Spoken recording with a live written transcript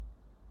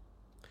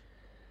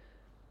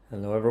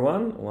Hello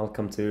everyone,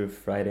 welcome to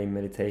Friday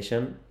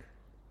meditation.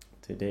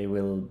 Today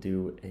we'll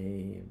do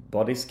a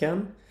body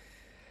scan.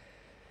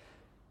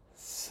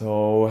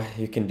 So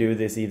you can do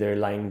this either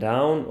lying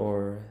down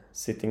or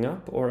sitting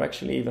up or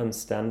actually even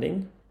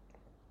standing,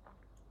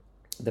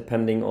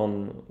 depending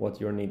on what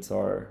your needs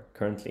are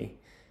currently.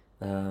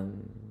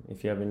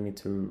 If you have a need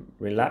to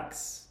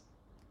relax,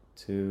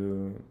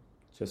 to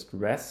just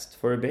rest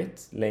for a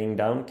bit, laying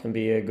down can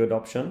be a good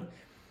option.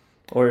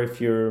 Or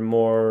if you're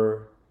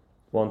more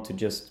want to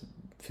just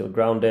feel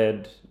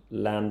grounded,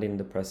 land in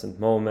the present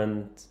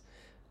moment,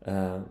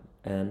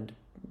 and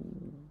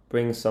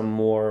bring some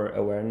more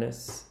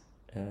awareness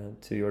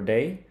to your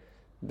day,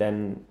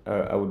 then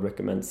I would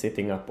recommend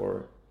sitting up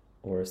or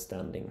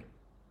standing.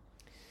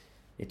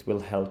 It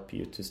will help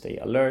you to stay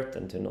alert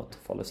and to not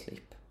fall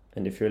asleep.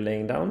 And if you're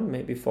laying down,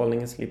 maybe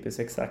falling asleep is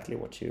exactly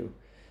what you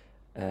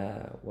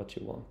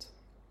want.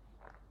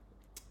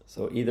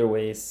 So either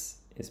way is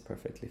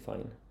perfectly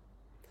fine.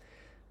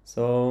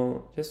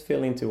 So just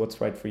feel into what's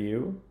right for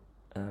you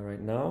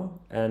right now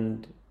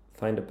and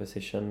find a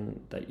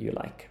position that you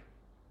like.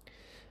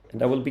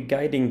 And I will be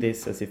guiding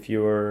this as if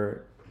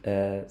you're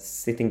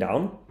sitting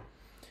down.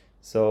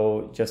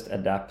 So just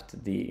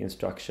adapt the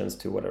instructions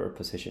to whatever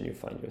position you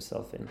find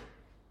yourself in.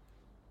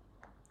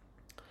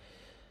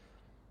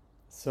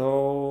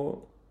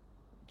 So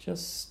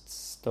just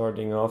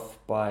starting off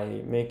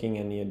by making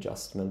any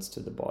adjustments to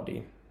the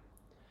body.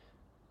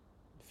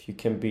 If you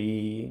can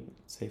be,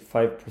 say,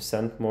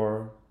 5%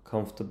 more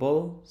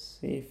comfortable,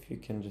 see if you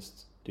can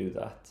just do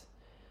that.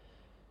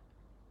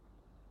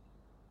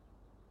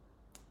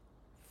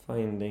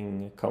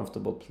 Finding a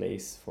comfortable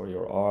place for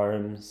your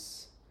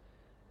arms,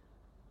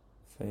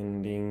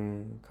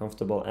 finding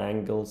comfortable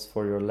angles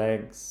for your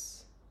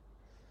legs,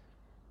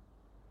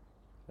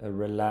 a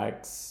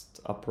relaxed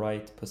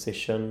upright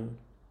position,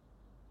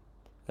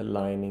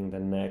 aligning the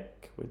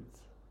neck with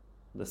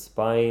the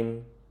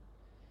spine,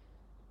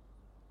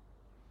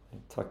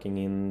 tucking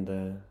in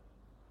the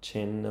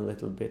chin a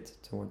little bit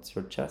towards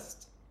your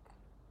chest.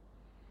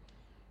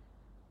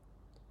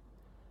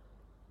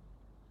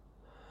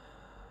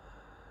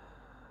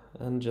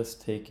 And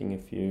just taking a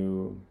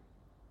few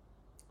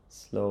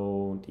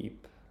slow,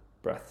 deep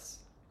breaths.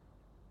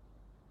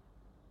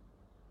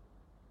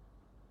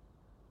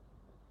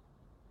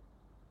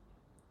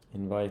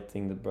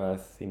 Inviting the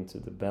breath into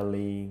the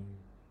belly.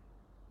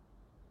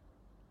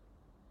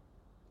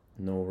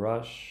 No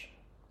rush.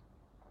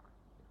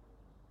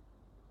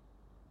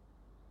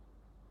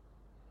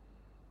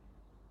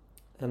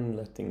 And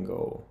letting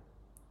go.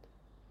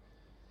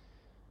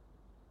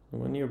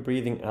 When you're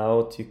breathing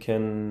out, you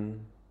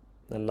can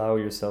allow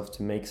yourself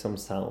to make some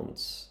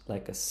sounds,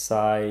 like a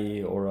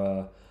sigh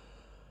or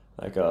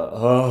like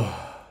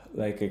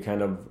a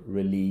kind of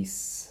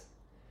release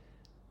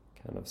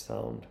kind of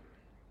sound.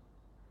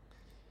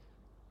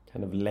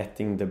 Kind of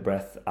letting the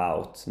breath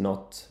out,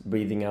 not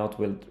breathing out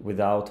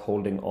without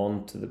holding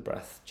on to the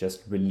breath,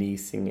 just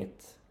releasing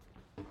it.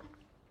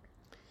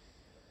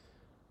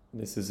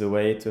 This is a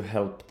way to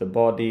help the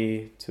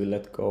body to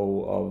let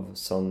go of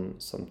some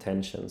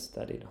tensions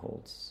that it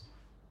holds.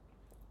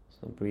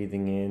 So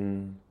breathing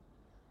in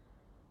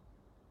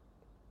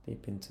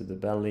deep into the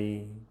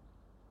belly,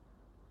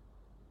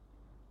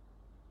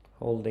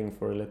 holding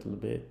for a little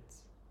bit,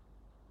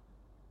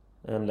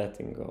 and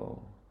letting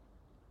go.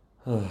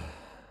 One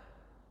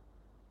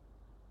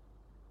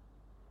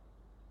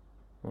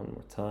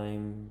more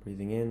time,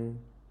 breathing in,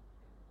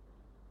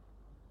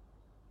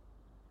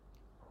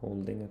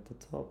 holding at the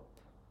top,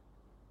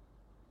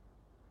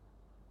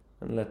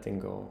 and letting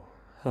go.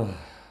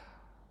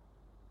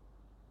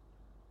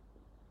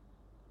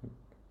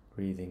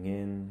 Breathing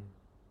in,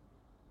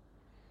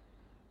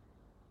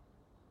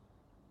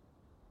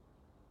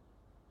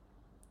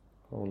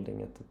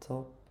 holding at the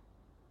top,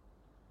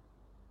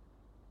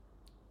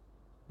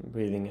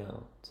 breathing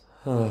out.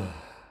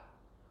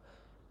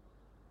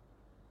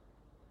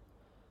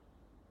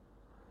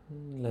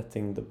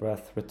 Letting the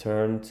breath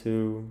return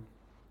to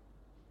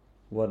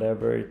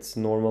whatever its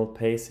normal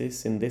pace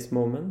is in this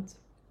moment.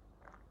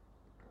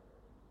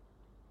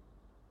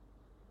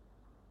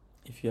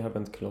 If you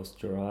haven't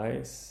closed your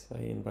eyes, I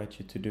invite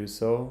you to do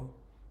so.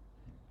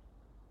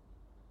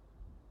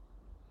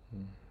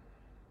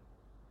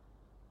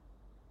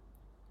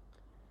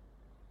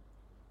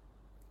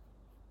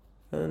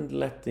 And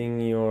letting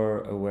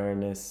your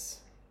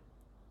awareness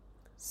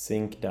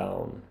sink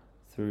down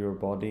through your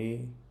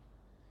body,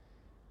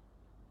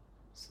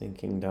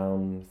 sinking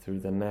down through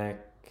the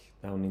neck,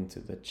 down into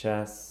the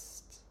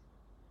chest,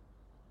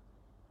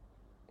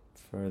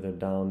 further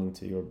down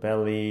into your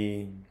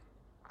belly,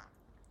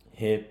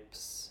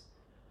 hips,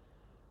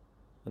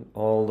 and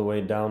all the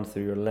way down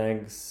through your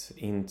legs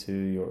into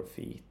your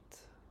feet.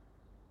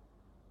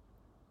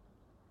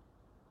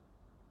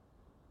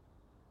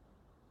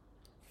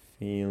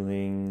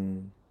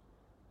 Feeling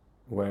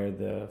where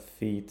the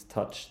feet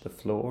touch the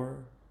floor.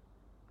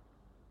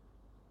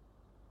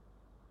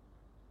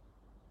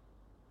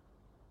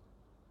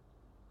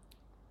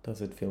 Does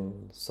it feel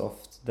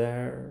soft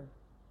there?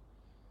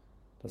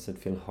 Does it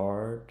feel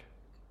hard?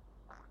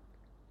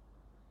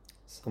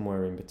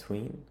 Somewhere in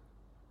between?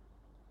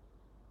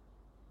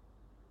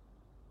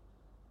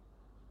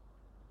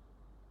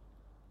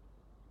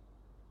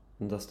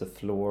 And does the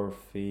floor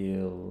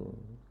feel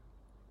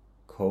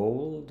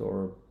cold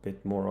or a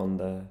bit more on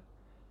the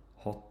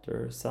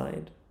hotter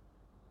side?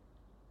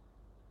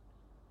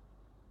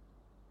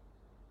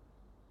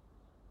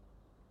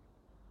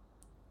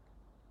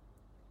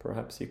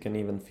 Perhaps you can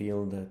even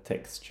feel the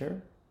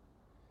texture,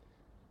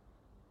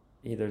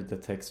 either the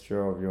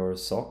texture of your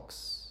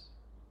socks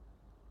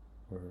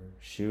or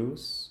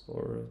shoes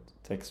or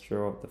the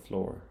texture of the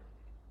floor.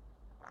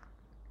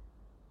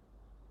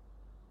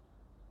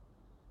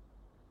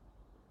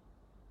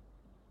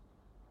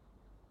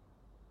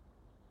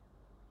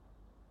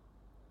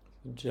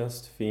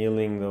 Just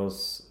feeling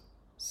those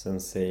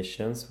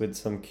sensations with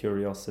some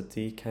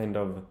curiosity, kind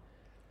of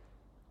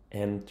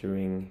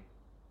entering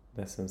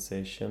the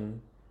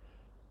sensation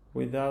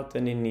without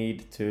any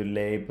need to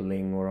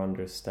labeling or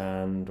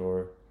understand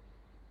or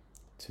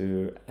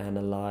to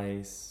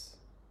analyze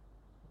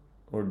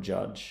or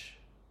judge.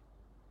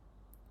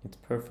 It's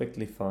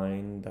perfectly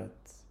fine that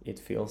it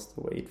feels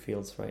the way it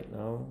feels right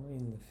now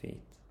in the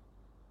feet.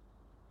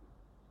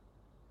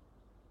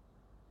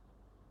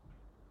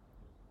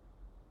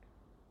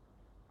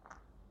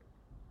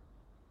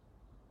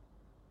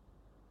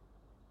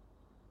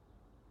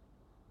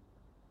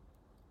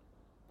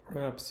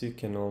 Perhaps you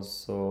can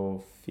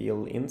also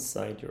feel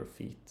inside your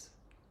feet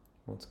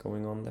what's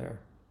going on there.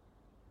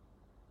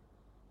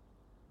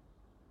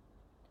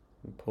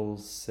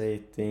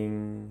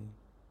 Pulsating.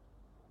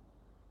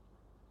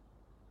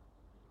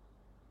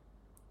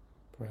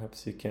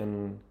 Perhaps you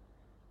can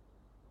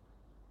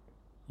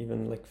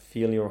even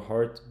feel your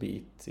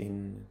heartbeat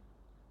in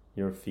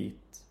your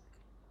feet,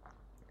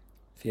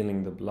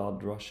 feeling the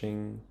blood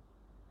rushing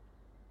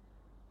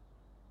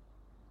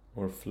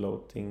or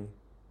floating.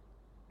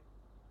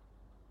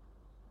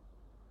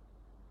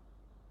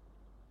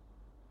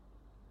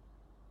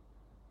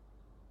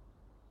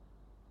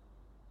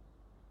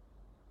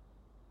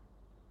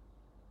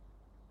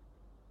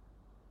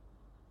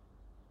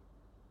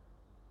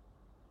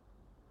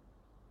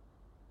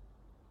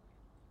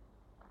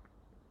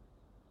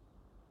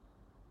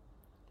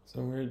 So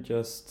we're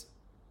just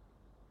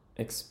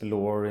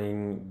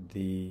exploring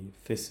the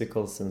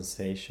physical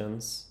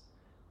sensations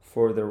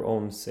for their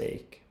own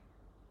sake.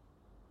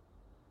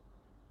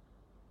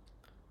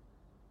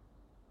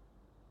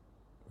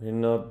 We're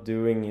not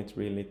doing it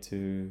really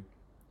to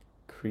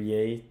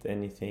create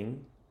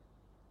anything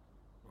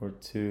or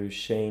to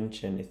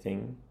change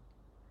anything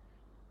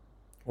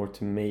or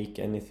to make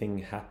anything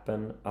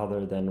happen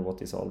other than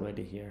what is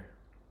already here.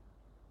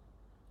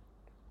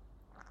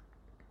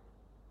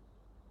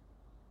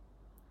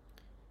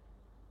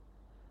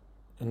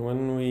 And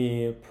when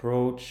we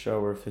approach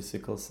our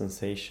physical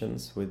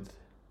sensations with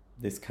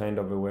this kind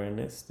of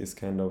awareness, this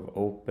kind of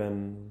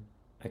open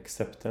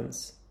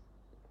acceptance,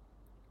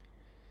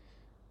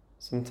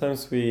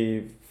 sometimes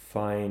we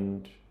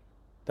find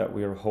that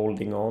we are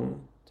holding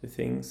on to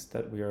things,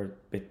 that we are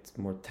a bit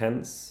more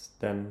tense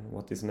than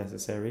what is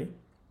necessary.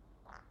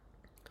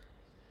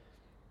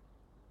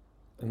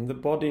 And the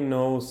body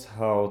knows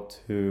how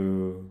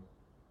to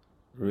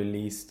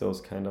release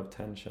those kind of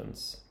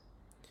tensions,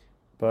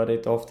 but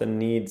it often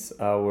needs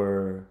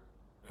our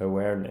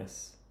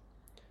awareness.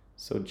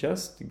 So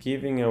just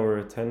giving our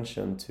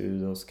attention to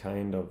those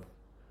kind of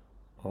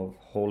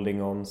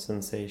holding on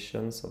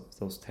sensations, of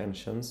those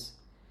tensions,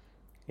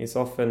 is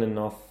often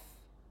enough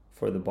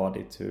for the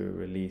body to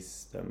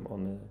release them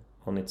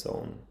on its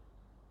own.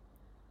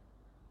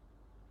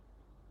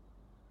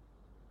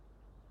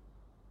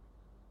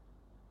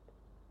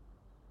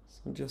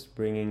 So just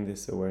bringing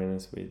this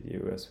awareness with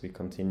you as we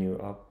continue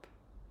up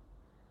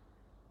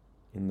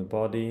in the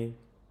body,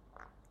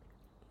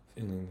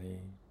 feeling the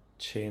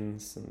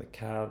chins and the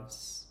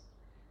calves.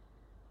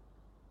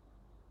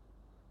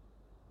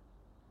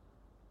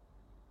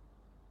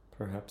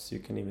 Perhaps you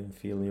can even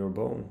feel your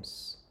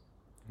bones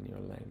in your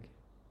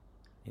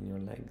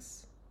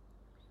legs.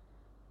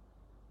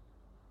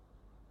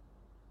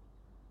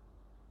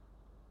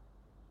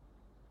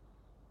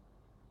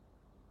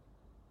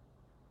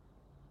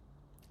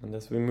 And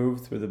as we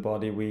move through the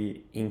body,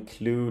 we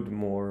include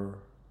more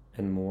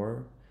and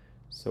more.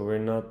 So we're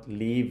not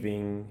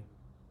leaving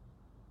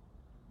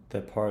the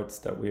parts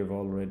that we have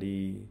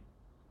already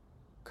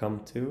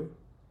come to.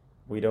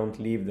 We don't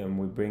leave them,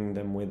 we bring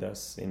them with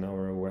us in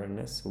our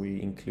awareness.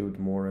 We include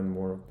more and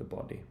more of the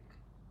body.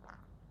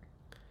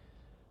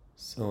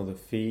 So the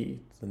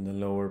feet and the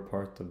lower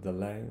part of the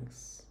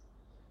legs,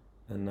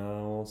 and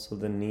now also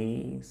the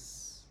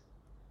knees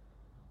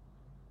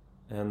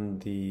and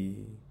the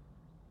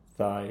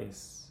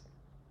thighs.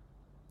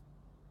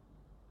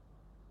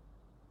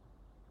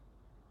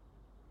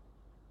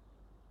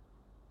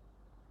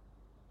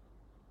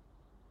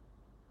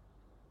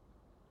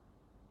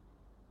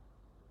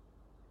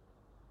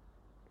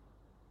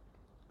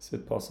 Is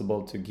it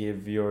possible to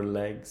give your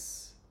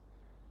legs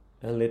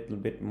a little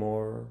bit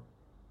more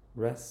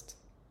rest?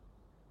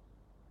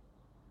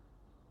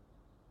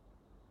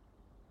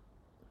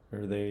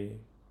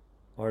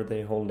 Are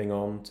they holding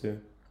on to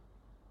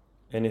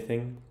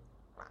anything?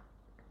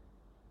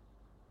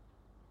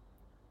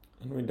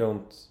 And we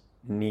don't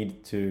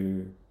need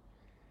to,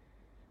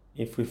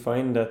 if we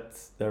find that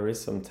there is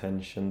some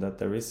tension, that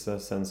there is a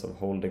sense of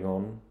holding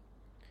on,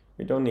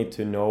 we don't need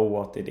to know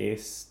what it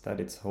is that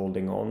it's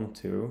holding on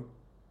to.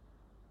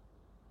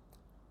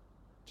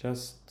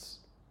 Just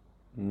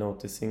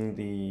noticing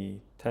the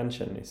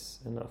tension is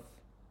enough.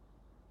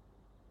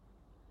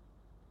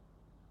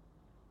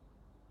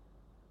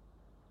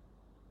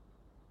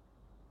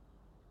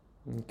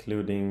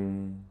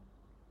 Including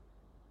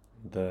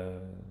the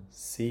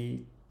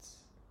seat,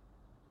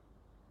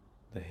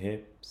 the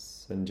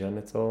hips and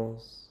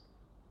genitals.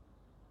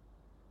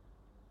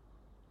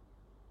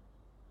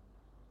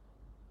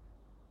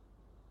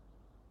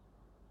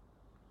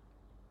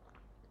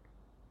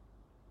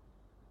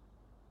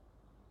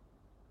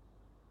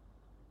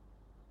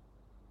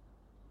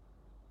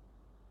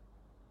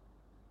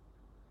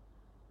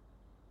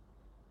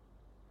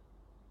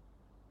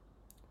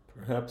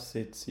 Perhaps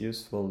it's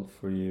useful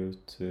for you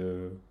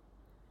to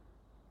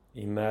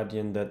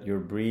imagine that you're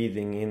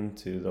breathing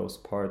into those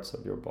parts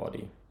of your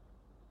body.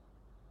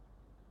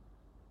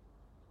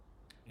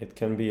 It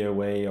can be a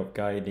way of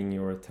guiding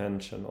your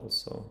attention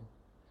also,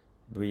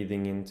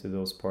 breathing into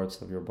those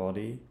parts of your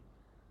body,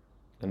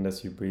 and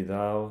as you breathe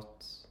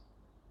out,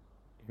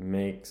 you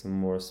make some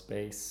more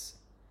space,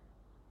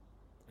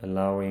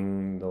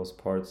 allowing those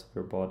parts of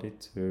your body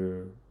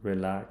to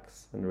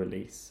relax and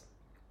release.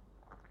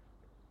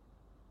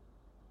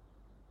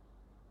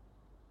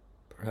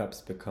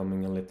 Perhaps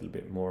becoming a little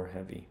bit more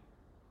heavy.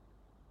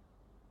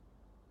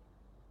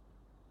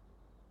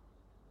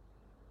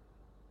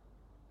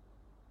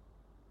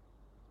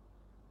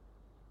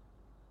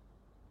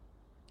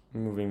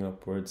 Moving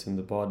upwards in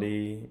the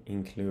body,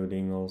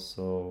 including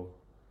also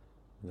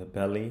the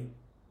belly.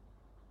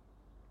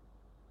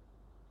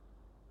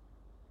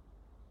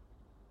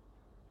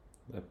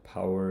 The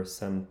power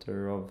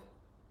center of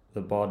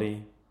the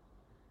body.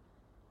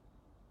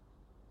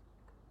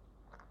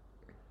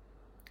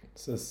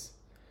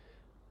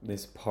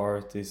 This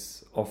part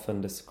is often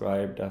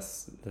described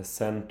as the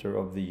center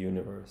of the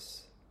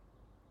universe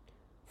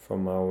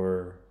from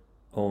our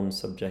own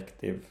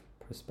subjective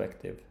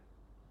perspective.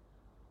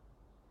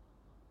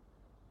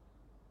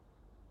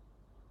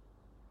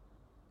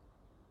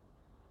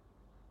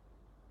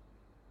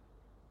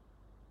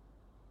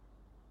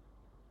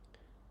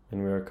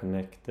 When we are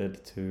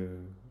connected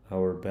to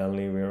our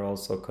belly, we are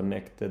also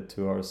connected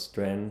to our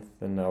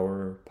strength and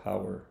our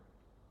power,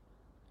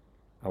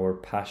 our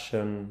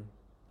passion,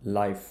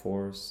 life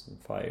force, and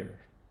fire.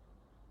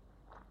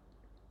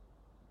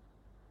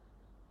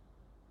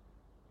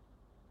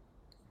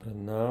 But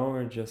now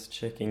we're just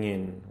checking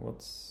in.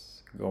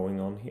 What's going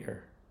on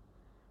here?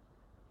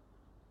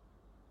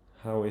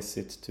 How is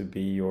it to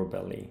be your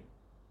belly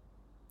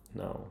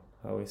now?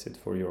 How is it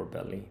for your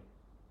belly?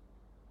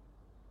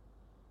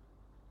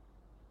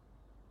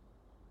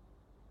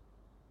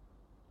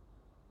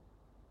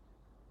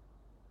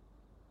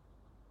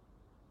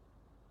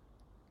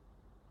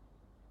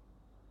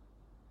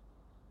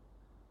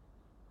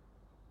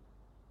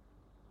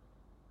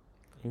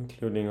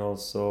 Including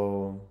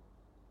also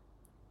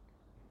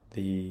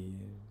the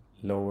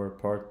lower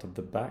part of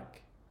the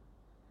back.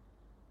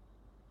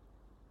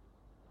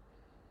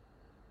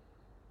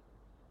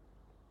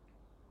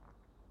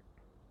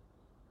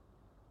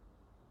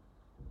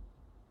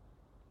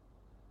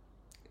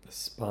 The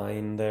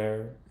spine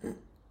there. The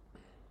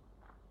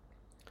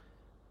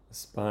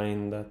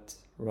spine that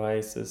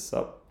rises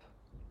up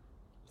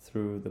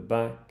through the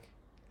back,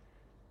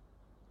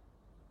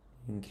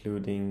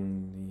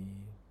 including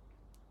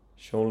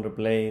the shoulder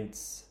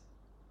blades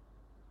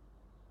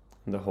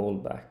and the whole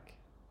back.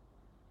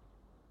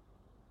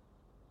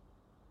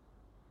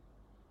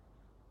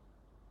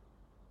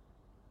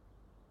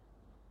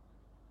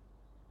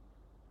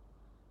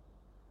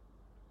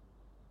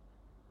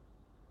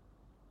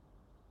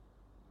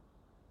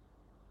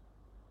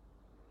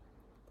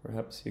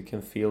 Perhaps you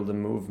can feel the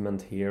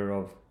movement here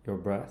of your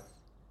breath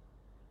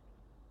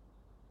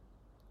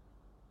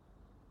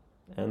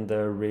and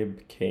the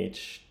rib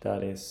cage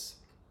that is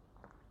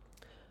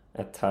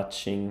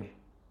attaching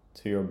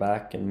to your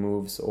back and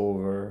moves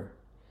over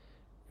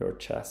your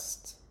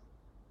chest.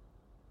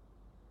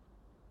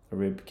 A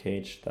rib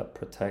cage that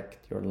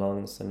protects your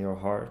lungs and your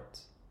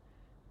heart,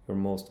 your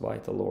most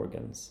vital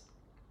organs,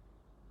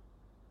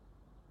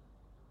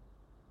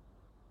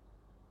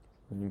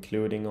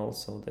 including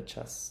also the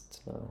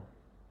chest now.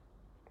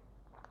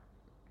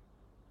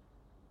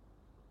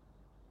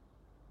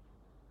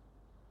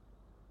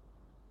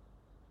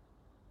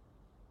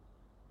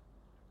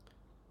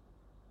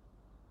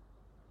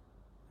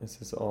 This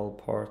is all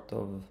part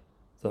of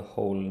the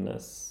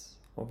wholeness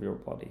of your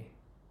body.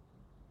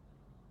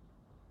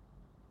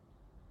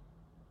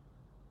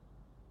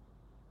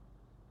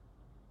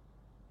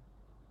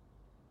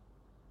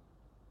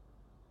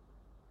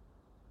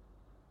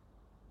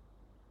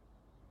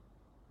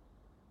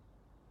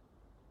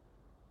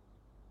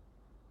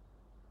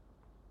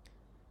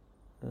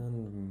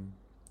 and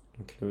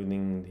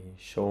including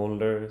the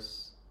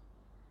shoulders,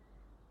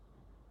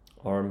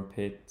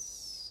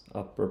 armpits,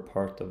 upper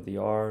part of the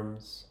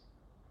arms,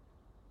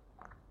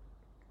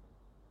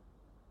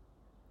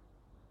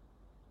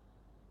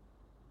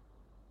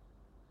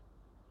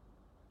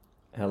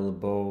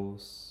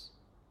 elbows,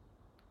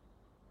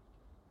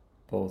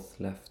 both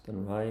left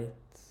and right,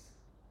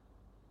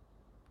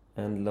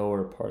 and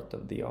lower part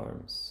of the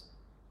arms.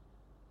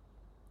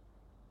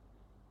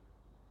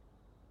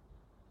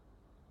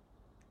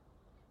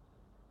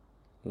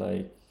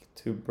 Like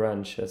two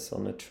branches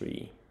on a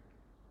tree.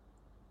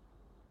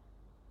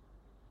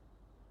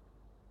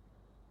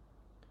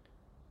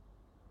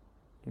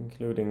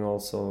 Including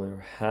also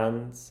your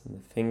hands and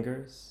the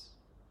fingers.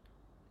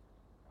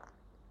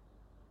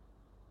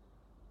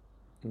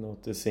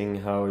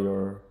 Noticing how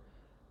your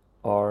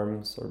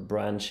arms are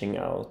branching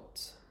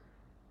out.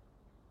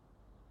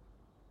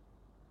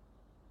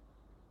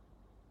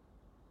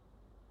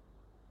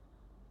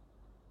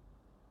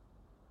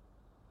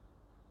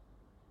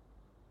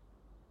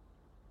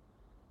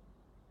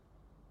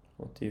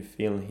 What do you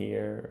feel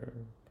here?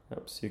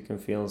 Perhaps you can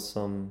feel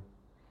some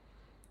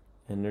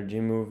energy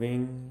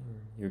moving.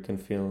 You can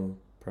feel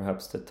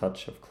perhaps the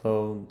touch of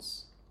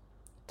clothes,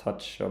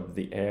 touch of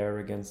the air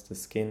against the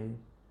skin.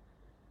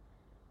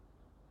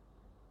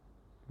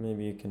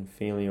 Maybe you can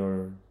feel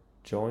your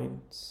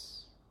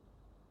joints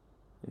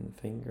in the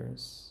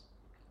fingers.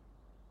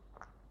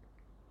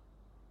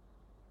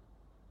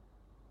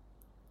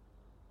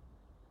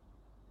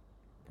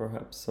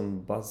 Perhaps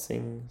some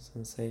buzzing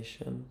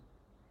sensation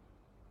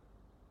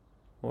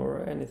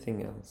or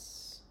anything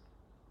else.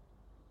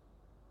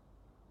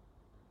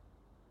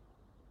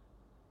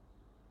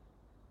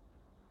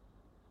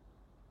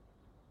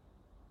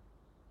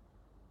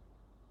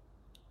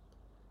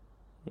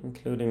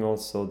 Including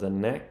also the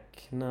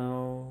neck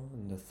now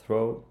and the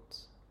throat.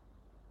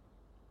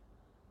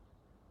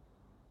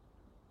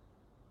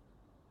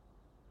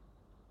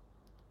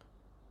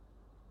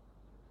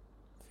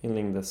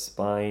 Feeling the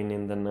spine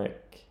in the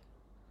neck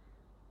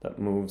that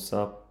moves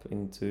up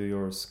into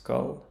your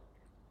skull.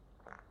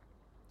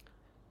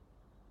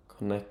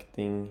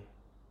 Connecting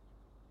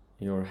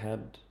your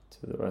head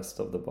to the rest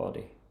of the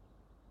body.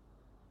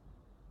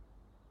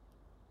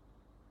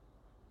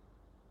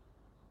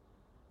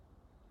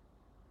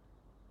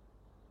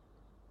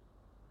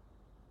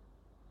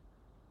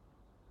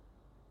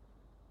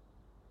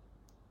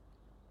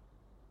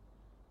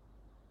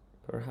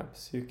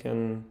 Perhaps you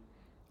can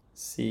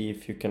see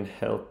if you can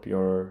help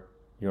your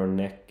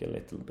neck a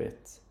little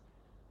bit.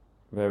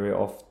 Very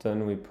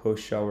often we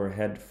push our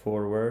head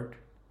forward,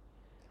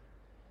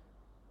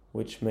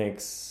 which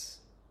makes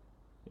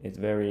it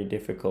very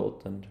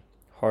difficult and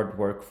hard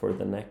work for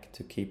the neck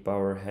to keep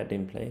our head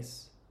in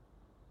place.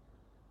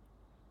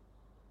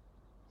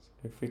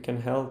 So if we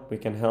can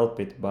help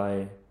it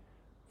by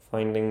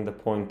finding the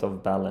point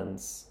of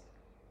balance,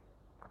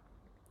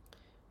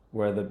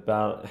 where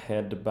the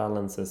head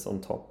balances on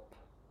top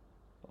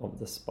of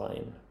the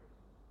spine.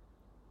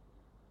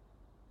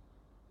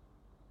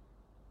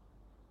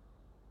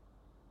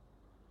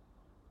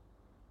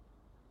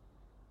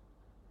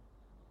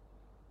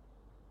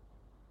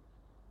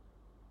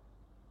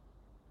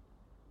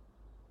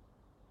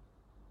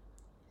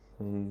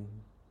 And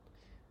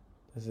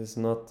this is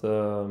not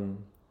a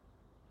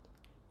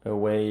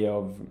way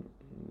of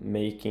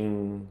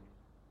making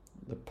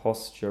the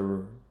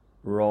posture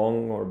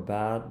wrong or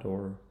bad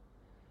or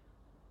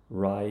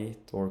right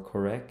or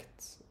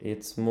correct.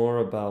 It's more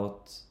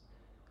about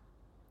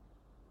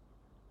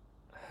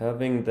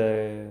having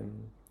the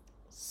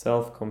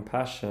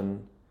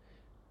self-compassion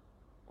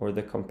or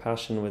the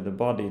compassion with the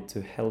body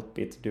to help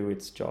it do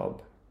its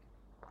job.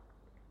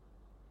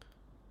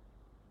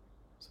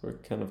 So we're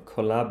kind of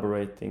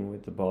collaborating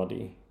with the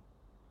body.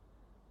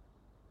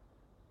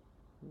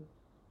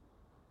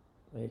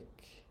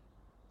 Like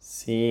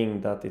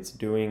seeing that it's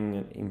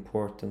doing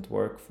important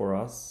work for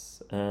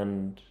us,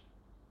 and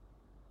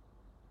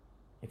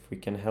if we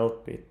can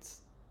help it,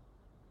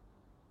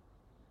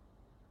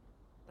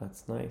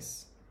 that's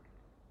nice.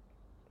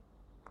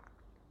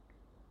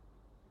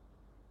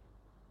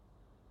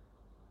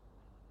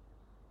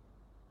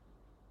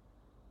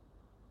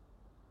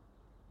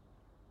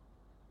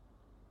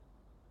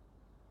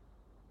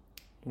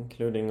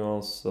 Including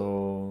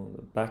also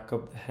the back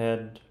of the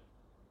head,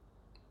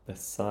 the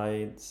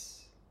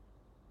sides,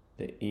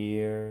 the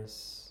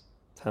ears,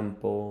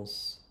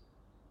 temples,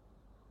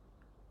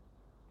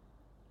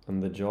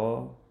 and the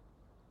jaw,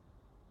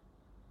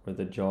 where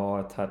the jaw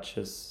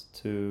attaches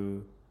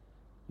to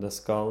the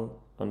skull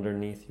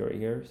underneath your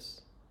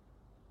ears.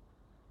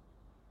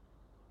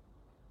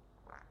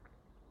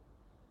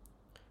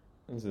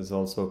 This is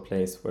also a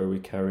place where we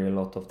carry a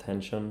lot of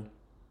tension.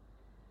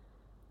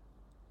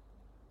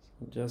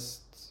 So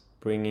just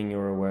bringing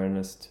your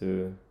awareness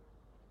to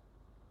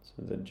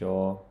the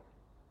jaw,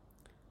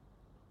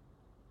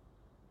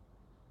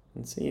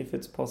 and see if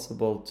it's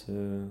possible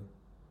to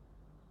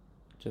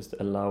just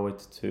allow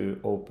it to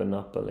open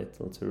up a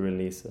little, to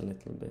release a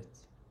little bit.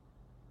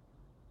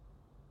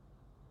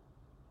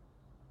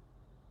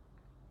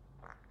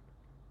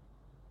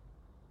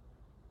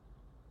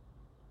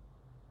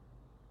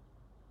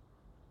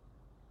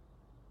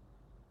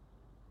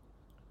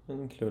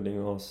 including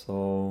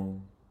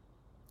also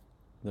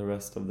the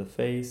rest of the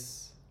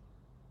face,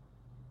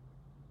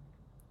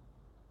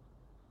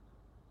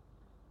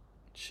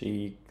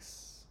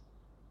 cheeks,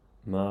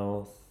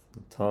 mouth,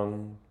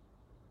 tongue,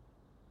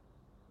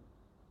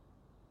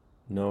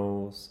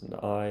 nose and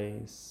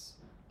eyes,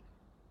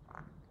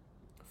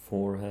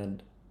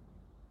 forehead,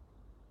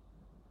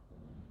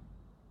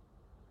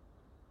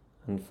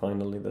 and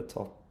finally the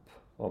top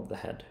of the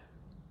head.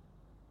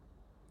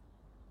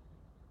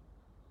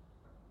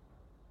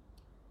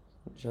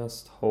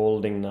 Just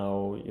holding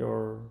now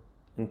your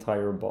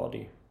entire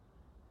body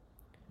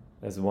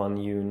as one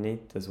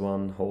unit, as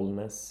one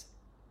wholeness.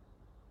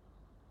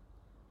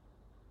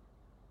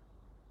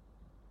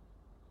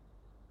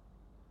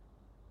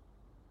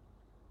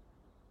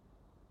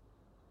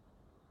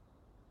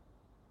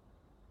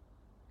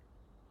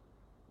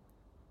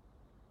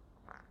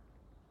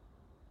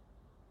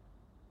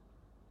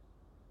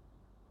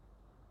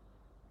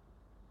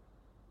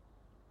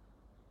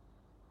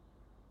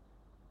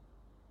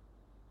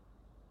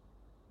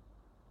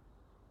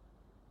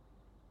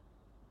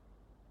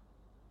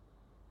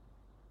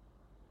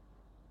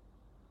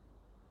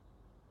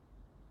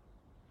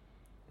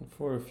 And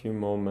for a few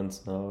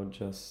moments now,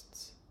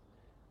 just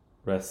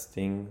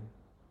resting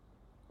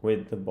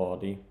with the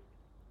body.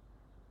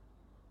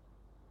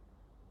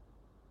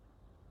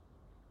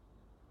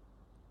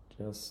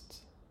 Just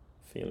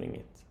feeling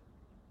it.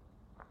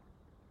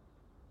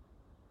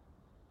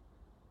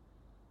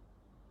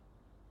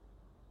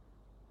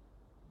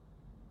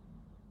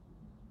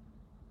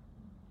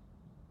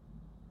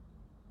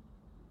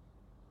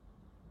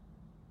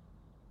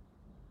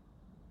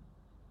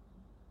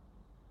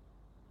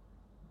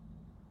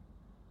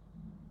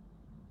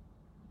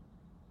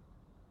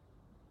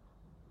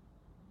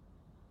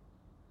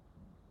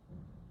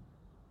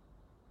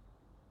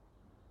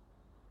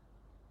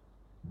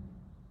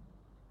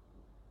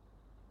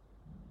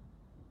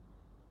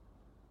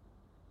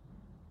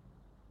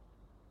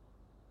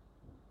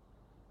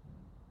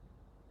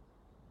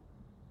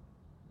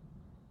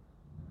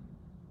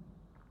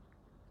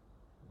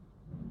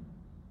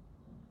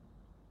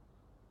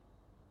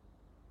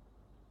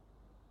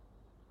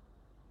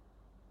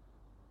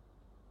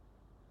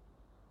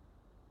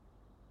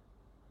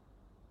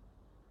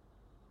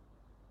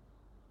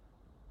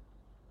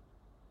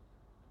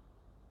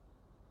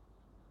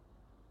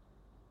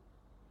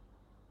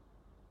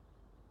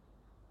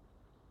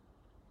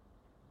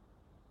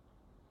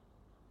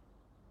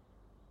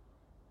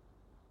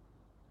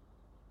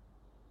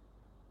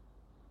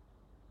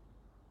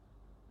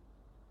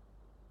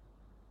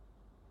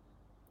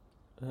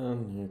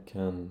 And you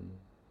can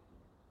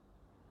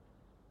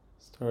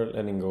start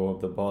letting go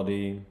of the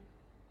body.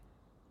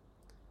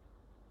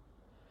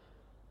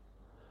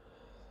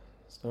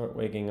 Start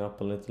waking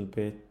up a little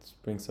bit.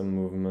 Bring some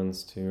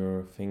movements to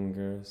your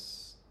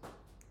fingers,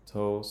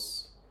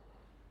 toes.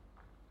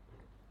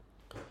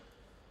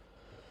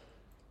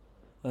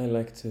 I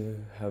like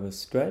to have a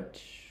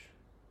stretch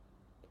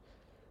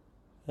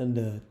and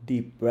a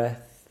deep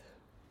breath.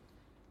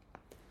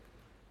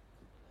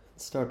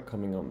 Start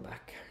coming on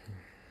back.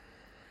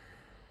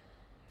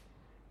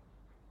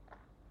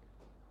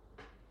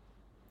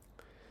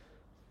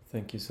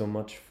 Thank you so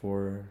much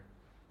for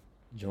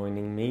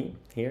joining me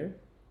here.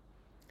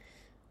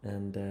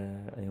 And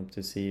I hope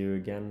to see you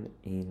again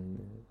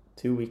in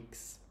 2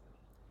 weeks.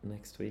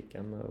 Next week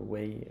I'm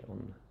away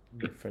on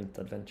different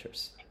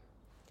adventures.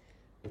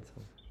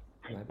 So,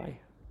 bye-bye.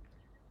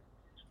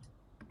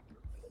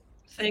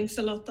 Thanks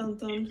a lot,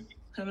 Anton.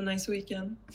 Have a nice weekend.